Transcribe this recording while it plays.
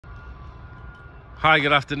Hi,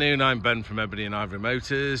 good afternoon. I'm Ben from Ebony and Ivory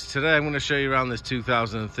Motors. Today I'm going to show you around this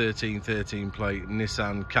 2013 13 plate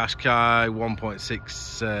Nissan Qashqai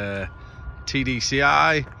 1.6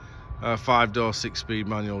 TDCi, 5-door 6-speed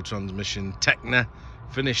manual transmission Techna,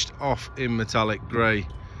 finished off in metallic grey.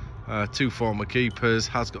 2 former keepers,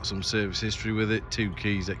 has got some service history with it, 2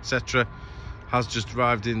 keys, etc. Has just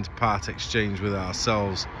arrived into part exchange with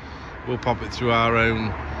ourselves. We'll pop it through our own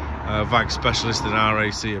VAG specialist and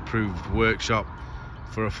RAC approved workshop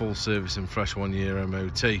for a full service and fresh 1-year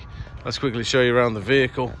MOT. Let's quickly show you around the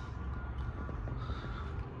vehicle.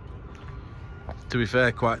 To be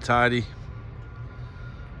fair, quite tidy.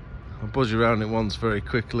 I'll buzz you around it once very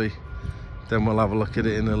quickly, then we'll have a look at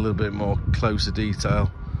it in a little bit more closer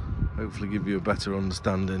detail. Hopefully give you a better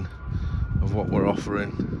understanding of what we're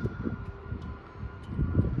offering.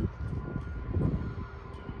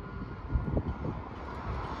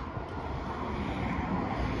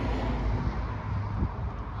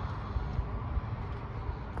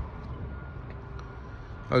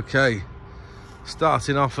 Okay,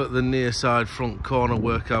 starting off at the near side front corner,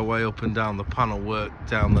 work our way up and down the panel, work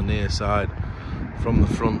down the near side from the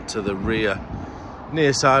front to the rear.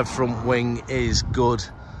 Near side front wing is good.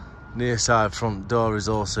 Near side front door is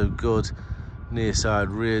also good. Near side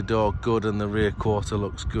rear door good, and the rear quarter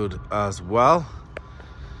looks good as well.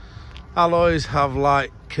 Alloys have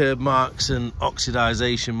light curb marks and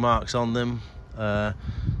oxidization marks on them.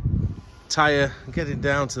 Tyre getting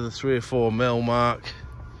down to the 3 or 4 mil mark.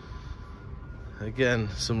 Again,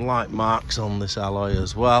 some light marks on this alloy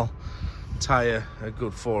as well. Tyre a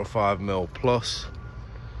good 4 or 5 mil plus.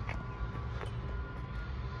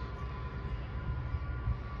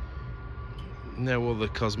 No other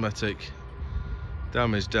cosmetic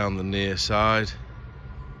damage down the near side.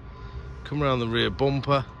 Come around the rear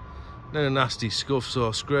bumper. No nasty scuffs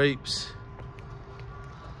or scrapes.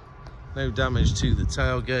 No damage to the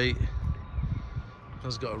tailgate.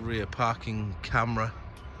 Has got a rear parking camera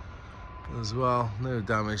as well. No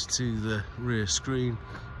damage to the rear screen,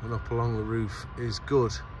 and up along the roof is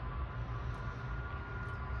good.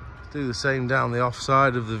 Do the same down the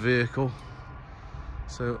offside of the vehicle.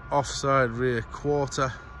 So offside rear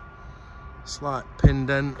quarter, slight pin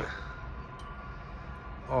dent.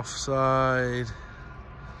 Offside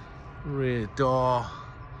rear door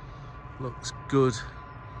looks good.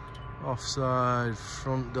 Offside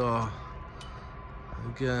front door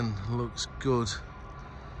again looks good.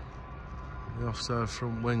 The offside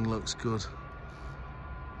front wing looks good.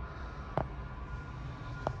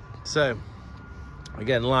 So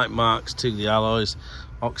again, light marks to the alloys,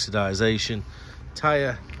 oxidization.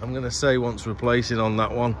 Tyre, I'm going to say once replacing on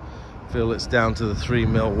that one, feel it's down to the 3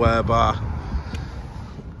 mil wear bar.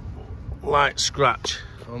 Light scratch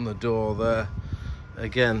on the door there.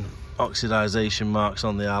 Again, oxidization marks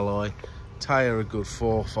on the alloy. Tyre a good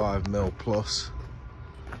 4 or 5 mil plus.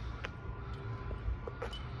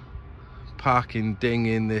 Parking ding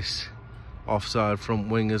in this offside front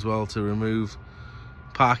wing as well to remove.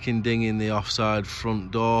 Parking ding in the offside front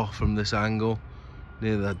door from this angle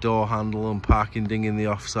near the door handle, and parking ding in the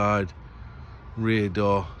offside rear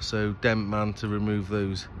door. So dent man to remove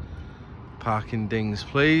those parking dings,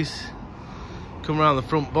 please. Come around the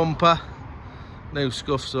front bumper. No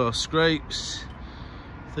scuffs or scrapes.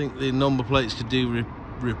 I think the number plates could do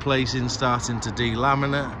replacing, starting to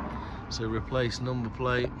delaminate. So replace number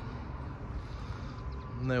plate.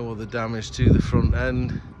 No other damage to the front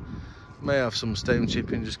end. May have some stone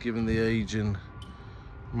chipping just given the age and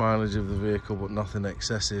mileage of the vehicle, but nothing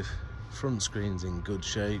excessive. Front screen's in good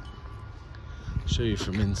shape. Show you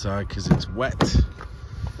from inside because it's wet.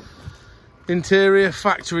 Interior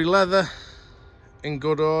factory leather in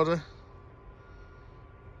good order.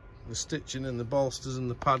 The stitching and the bolsters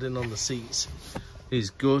and the padding on the seats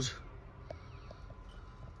is good.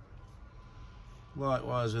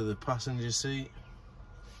 Likewise with the passenger seat.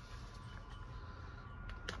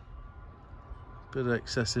 Bit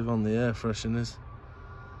excessive on the air fresheners.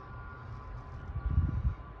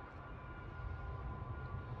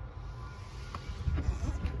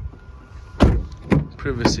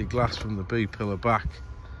 Privacy glass from the B-pillar back.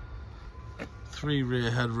 3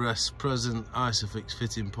 rear headrests present, Isofix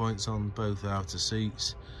fitting points on both outer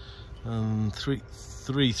seats, and three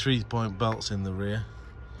 3-point belts in the rear.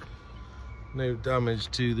 No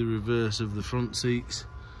damage to the reverse of the front seats.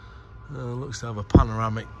 Looks to have a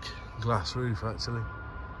panoramic glass roof actually.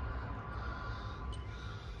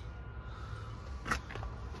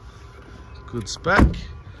 Good spec.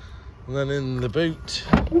 And then in the boot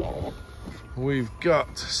we've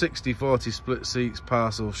got 60/40 split seats,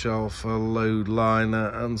 parcel shelf, a load liner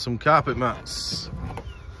and some carpet mats.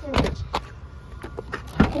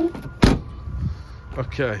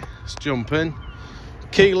 Okay, let's jump in.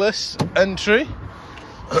 Keyless entry.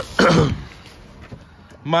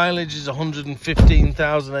 Mileage is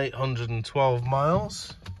 115,812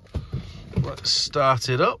 miles. Let's start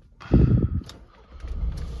it up.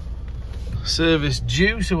 Service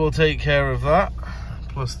due, so we'll take care of that,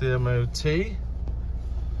 plus the MOT.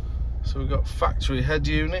 So we've got factory head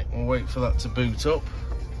unit. We'll wait for that to boot up.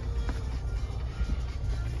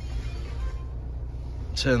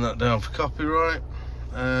 Turn that down for copyright.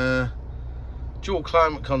 Dual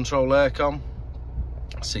climate control aircon,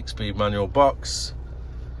 6-speed manual box,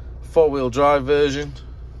 4-wheel drive version,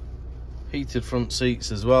 heated front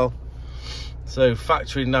seats as well. So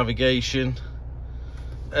factory navigation,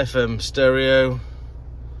 FM stereo,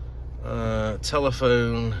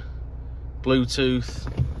 telephone,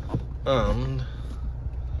 Bluetooth, and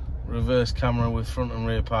reverse camera with front and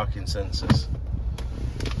rear parking sensors.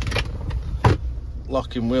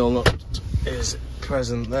 Locking wheel nut is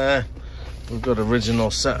present there. We've got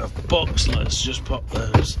original set of books. Let's just pop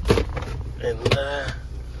those in there.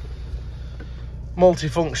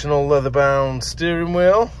 Multifunctional leather-bound steering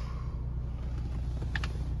wheel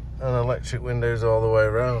and electric windows all the way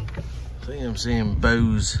around. I think I'm seeing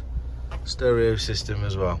Bose stereo system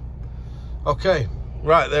as well. Okay,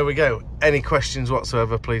 right, there we go. Any questions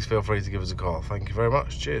whatsoever, please feel free to give us a call. Thank you very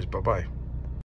much. Cheers, bye-bye.